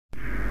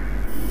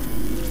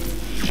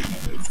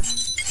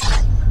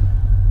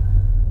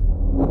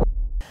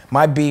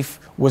My beef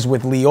was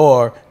with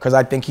Lyor because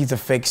I think he's a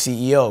fake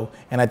CEO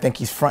and I think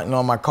he's fronting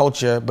on my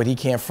culture, but he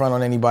can't front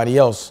on anybody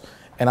else.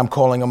 And I'm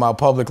calling him out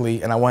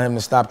publicly and I want him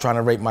to stop trying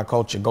to rape my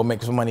culture. Go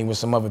make some money with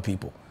some other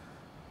people.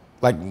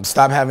 Like,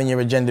 stop having your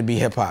agenda be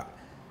hip hop.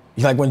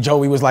 Like when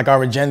Joey was like,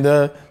 our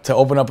agenda to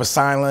open up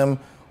Asylum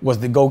was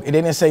to go, it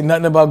didn't say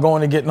nothing about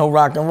going to get no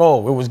rock and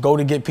roll. It was go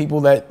to get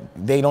people that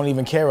they don't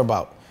even care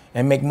about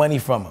and make money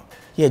from them.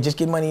 Yeah, just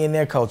get money in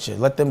their culture.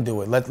 Let them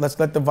do it. Let's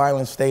let the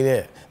violence stay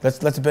there.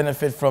 Let's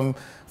benefit from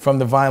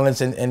the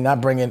violence and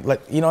not bring in,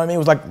 like, you know what I mean? It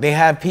was like they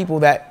have people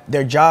that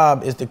their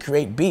job is to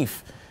create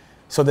beef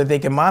so that they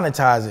can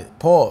monetize it,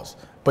 pause.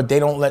 But they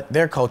don't let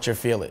their culture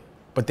feel it.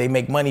 But they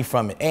make money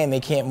from it. And they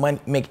can't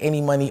make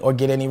any money or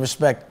get any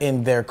respect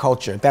in their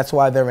culture. That's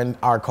why they're in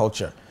our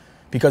culture.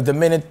 Because the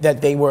minute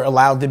that they were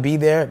allowed to be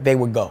there, they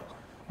would go.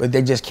 But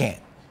they just can't.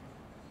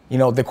 You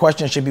know, the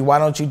question should be, why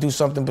don't you do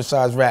something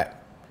besides rap?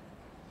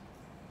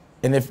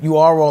 And if you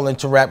are all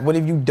into rap, what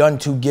have you done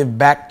to give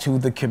back to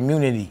the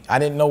community? I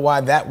didn't know why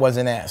that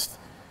wasn't asked.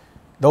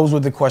 Those were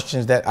the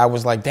questions that I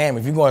was like, damn,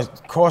 if you're going to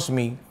cross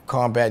me,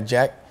 Combat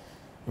Jack,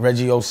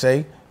 Reggie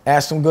Osei,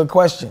 ask some good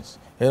questions.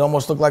 It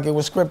almost looked like it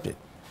was scripted.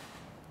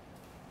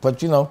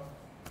 But, you know,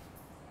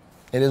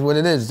 it is what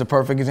it is. It's a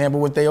perfect example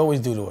of what they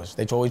always do to us.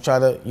 They always try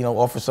to, you know,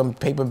 offer some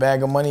paper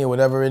bag of money or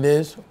whatever it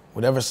is,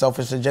 whatever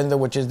selfish agenda,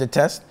 which is the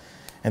test,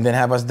 and then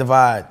have us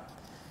divide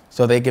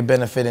so they can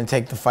benefit and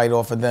take the fight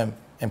off of them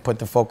and put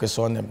the focus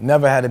on them.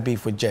 Never had a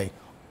beef with Jay.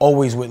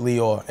 Always with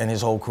Lyor and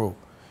his whole crew.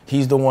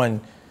 He's the one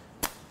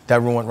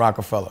that ruined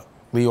Roc-A-Fella,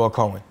 Lyor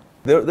Cohen.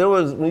 There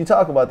was, when you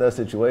talk about that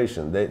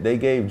situation, they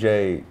gave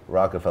Jay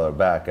Roc-A-Fella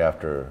back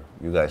after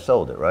you guys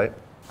sold it, right?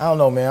 I don't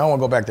know, man. I don't want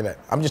to go back to that.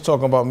 I'm just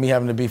talking about me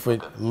having to beef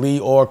with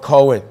Lyor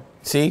Cohen.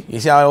 See? You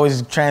see how it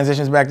always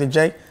transitions back to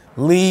Jay?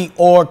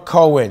 Lyor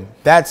Cohen.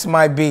 That's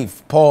my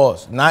beef.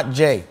 Pause. Not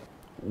Jay.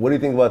 What do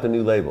you think about the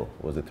new label?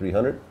 Was it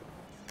 300?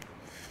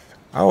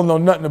 I don't know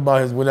nothing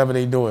about his whatever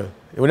they doing.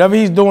 Whatever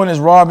he's doing is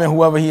robbing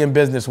whoever he in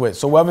business with.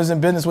 So whoever's in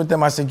business with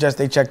them, I suggest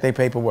they check their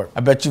paperwork. I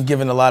bet you've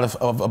given a lot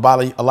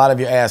of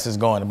your ass is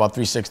gone, about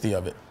 360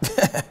 of it.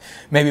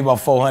 Maybe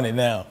about 400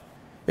 now.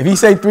 If he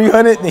say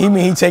 300, then he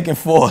mean he taking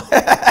 4.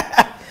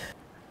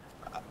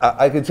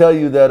 I could tell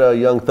you that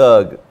Young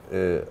Thug,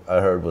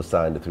 I heard, was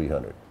signed to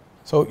 300.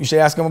 So you should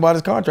ask him about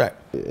his contract.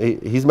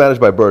 He's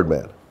managed by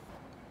Birdman.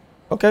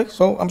 Okay,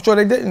 so I'm sure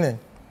they didn't then.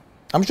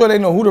 I'm sure they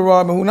know who to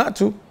rob and who not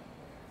to.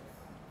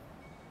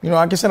 You know,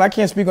 like I said, I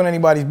can't speak on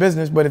anybody's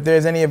business, but if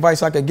there's any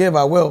advice I could give,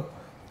 I will.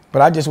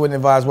 But I just wouldn't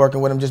advise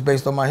working with him just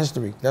based on my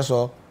history. That's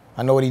all.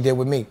 I know what he did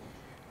with me.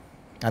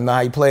 I know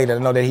how he played, and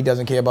I know that he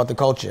doesn't care about the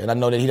culture, and I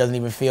know that he doesn't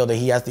even feel that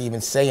he has to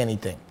even say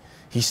anything.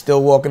 He's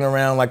still walking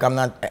around like I'm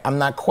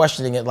not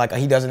questioning it, like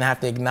he doesn't have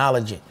to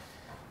acknowledge it.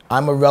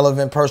 I'm a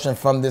relevant person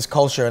from this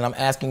culture, and I'm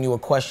asking you a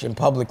question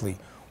publicly.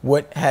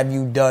 What have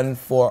you done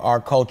for our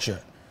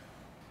culture?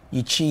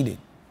 You cheated.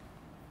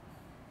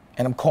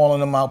 And I'm calling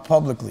him out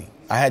publicly.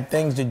 I had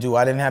things to do.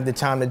 I didn't have the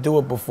time to do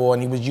it before,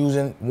 and he was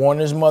using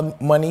Warner's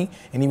money,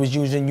 and he was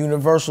using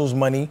Universal's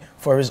money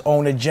for his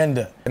own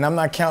agenda. And I'm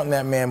not counting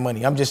that man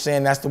money. I'm just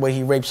saying that's the way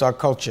he rapes our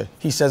culture.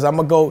 He says,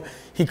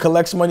 he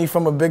collects money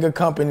from a bigger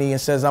company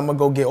and says, I'm gonna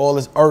go get all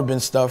this urban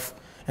stuff,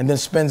 and then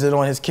spends it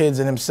on his kids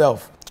and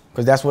himself.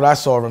 Because that's what I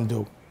saw him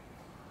do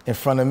in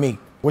front of me.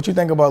 What you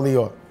think about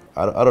Lyor?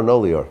 I don't know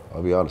Lyor,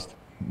 I'll be honest.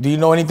 Do you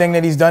know anything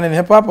that he's done in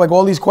hip hop? Like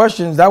all these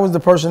questions, that was the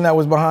person that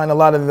was behind a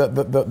lot of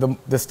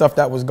the stuff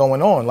that was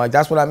going on. Like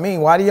that's what I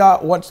mean. Why do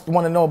y'all want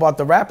to know about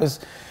the rappers?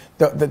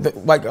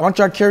 Like aren't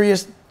y'all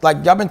curious?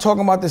 Like y'all been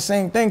talking about the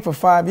same thing for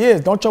 5 years.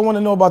 Don't y'all want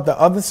to know about the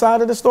other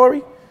side of the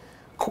story?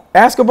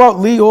 Ask about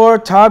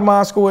Lyor, Todd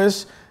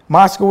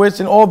Moskowitz,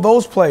 and all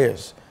those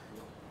players.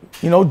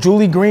 You know,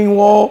 Julie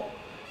Greenwald.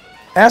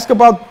 Ask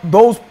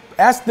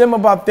them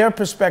about their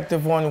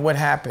perspective on what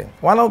happened.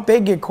 Why don't they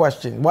get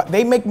questioned?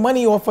 They make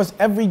money off us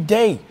every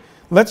day.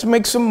 Let's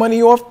make some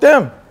money off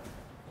them.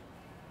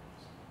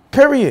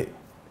 Period.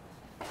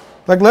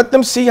 Like, let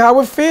them see how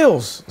it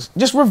feels.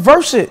 Just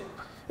reverse it.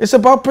 It's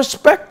about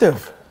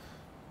perspective.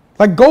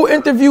 Like, go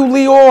interview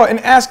Lyor and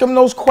ask him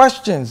those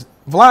questions.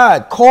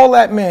 Vlad, call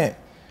that man.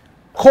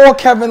 Call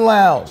Kevin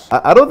Lowndes.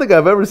 I don't think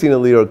I've ever seen a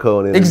Lyor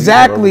Cohen interview.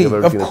 Exactly.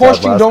 Of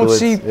course you don't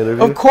see.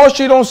 Of course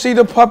you don't see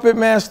the puppet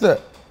master.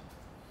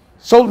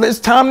 So it's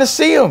time to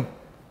see him.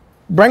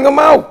 Bring him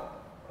out.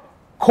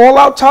 Call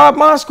out Todd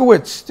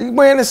Moskowitz. He's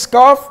wearing a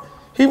scarf.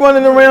 He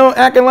running around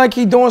acting like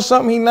he doing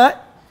something he not.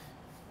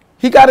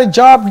 He got a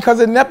job because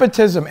of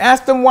nepotism.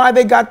 Ask them why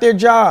they got their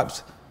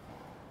jobs.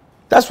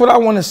 That's what I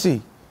want to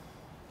see.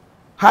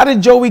 How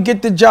did Joey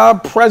get the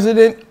job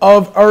president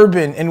of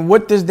Urban, and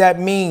what does that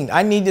mean?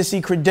 I need to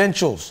see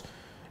credentials.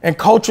 And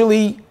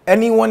culturally,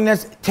 anyone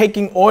that's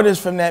taking orders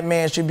from that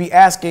man should be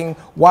asking,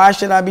 why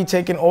should I be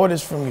taking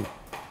orders from you?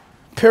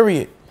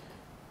 Period.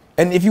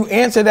 And if you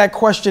answer that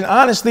question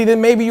honestly,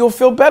 then maybe you'll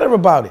feel better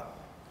about it.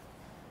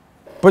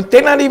 But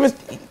they're not even,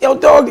 yo,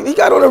 dog, he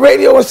got on the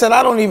radio and said,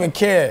 I don't even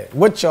care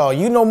what y'all.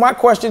 You know, my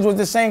questions was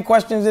the same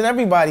questions that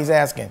everybody's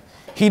asking.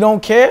 He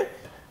don't care?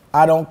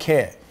 I don't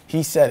care.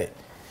 He said it.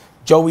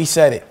 Joey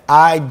said it.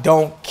 I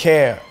don't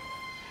care.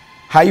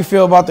 How you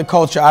feel about the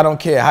culture? I don't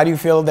care. How do you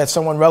feel that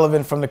someone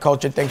relevant from the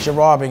culture thinks you're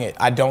robbing it?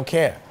 I don't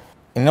care.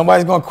 And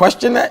nobody's gonna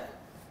question that?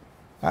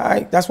 All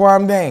right, that's why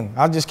I'm Dame.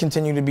 I'll just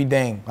continue to be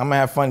Dame. I'm gonna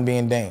have fun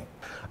being Dame.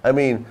 I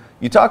mean,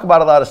 you talk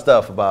about a lot of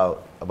stuff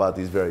about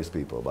these various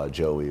people, about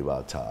Joey,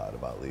 about Todd,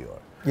 about Lyor.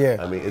 Yeah.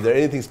 I mean, is there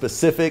anything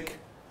specific,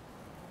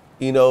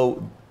 you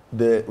know,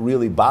 that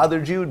really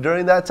bothered you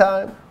during that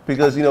time?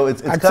 Because, you know,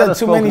 it's kind of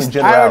spoken in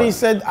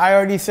generalities. I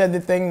already said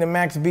the thing, the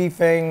Max B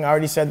thing. I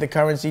already said the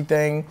currency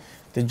thing,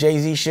 the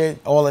Jay-Z shit,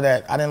 all of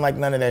that. I didn't like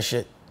none of that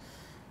shit.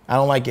 I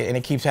don't like it, and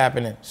it keeps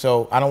happening.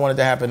 So I don't want it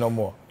to happen no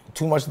more.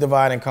 Too much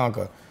divide and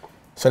conquer.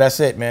 So that's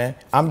it, man.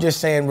 I'm just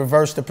saying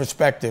reverse the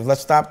perspective.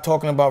 Let's stop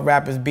talking about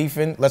rappers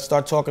beefing. Let's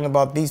start talking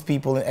about these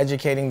people and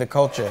educating the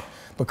culture,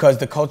 because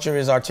the culture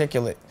is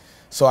articulate.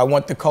 So I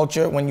want the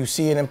culture, when you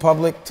see it in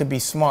public, to be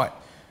smart.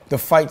 The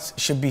fights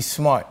should be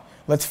smart.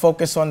 Let's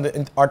focus on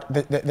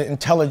the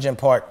intelligent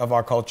part of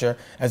our culture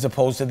as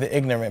opposed to the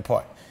ignorant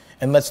part.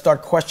 And let's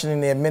start questioning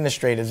the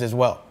administrators as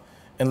well.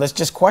 And let's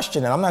just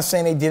question it. I'm not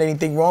saying they did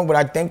anything wrong, but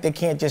I think they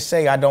can't just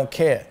say, I don't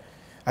care.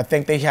 I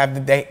think they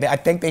have I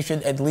think they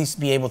should at least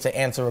be able to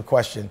answer a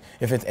question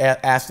if it's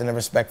asked in a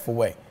respectful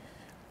way.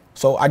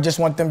 So I just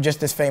want them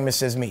just as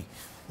famous as me.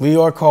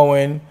 Lyor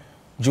Cohen,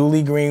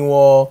 Julie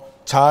Greenwald,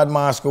 Todd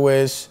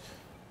Moskowitz,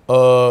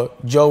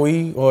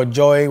 Joey or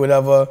Joy,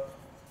 whatever.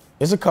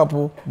 There's a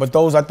couple, but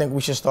those I think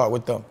we should start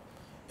with them.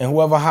 And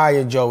whoever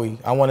hired Joey,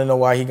 I want to know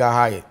why he got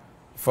hired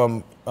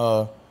from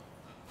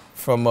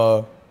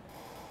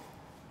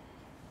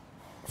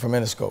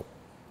Interscope.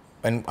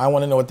 And I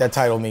want to know what that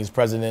title means,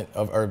 President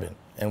of Urban,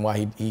 and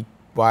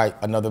why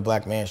another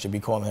black man should be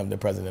calling him the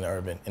President of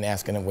Urban and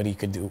asking him what he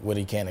could do, what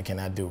he can and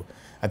cannot do.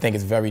 I think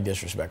it's very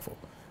disrespectful,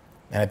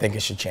 and I think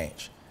it should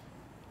change.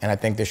 And I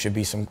think there should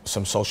be some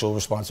social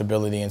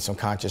responsibility and some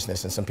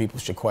consciousness, and some people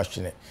should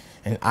question it.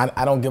 And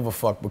I don't give a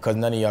fuck, because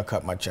none of y'all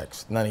cut my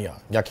checks. None of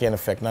y'all. Y'all can't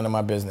affect none of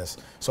my business.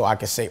 So I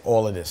can say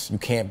all of this. You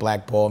can't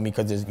blackball me,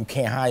 because you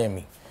can't hire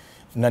me.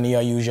 None of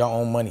y'all use your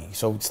own money.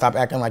 So stop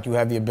acting like you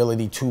have the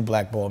ability to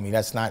blackball me.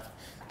 That's not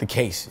the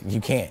case. You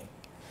can't.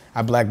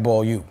 I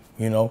blackball you,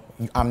 you know?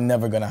 I'm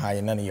never gonna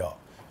hire none of y'all.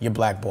 You're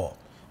blackballed,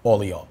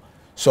 all of y'all.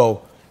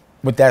 So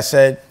with that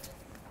said,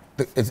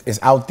 it's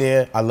out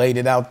there. I laid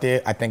it out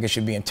there. I think it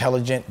should be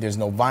intelligent. There's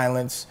no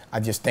violence. I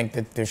just think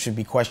that there should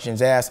be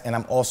questions asked. And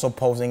I'm also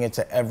posing it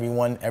to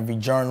everyone, every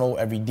journal,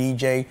 every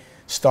DJ.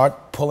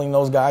 Start pulling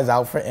those guys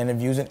out for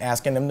interviews and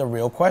asking them the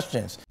real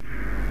questions.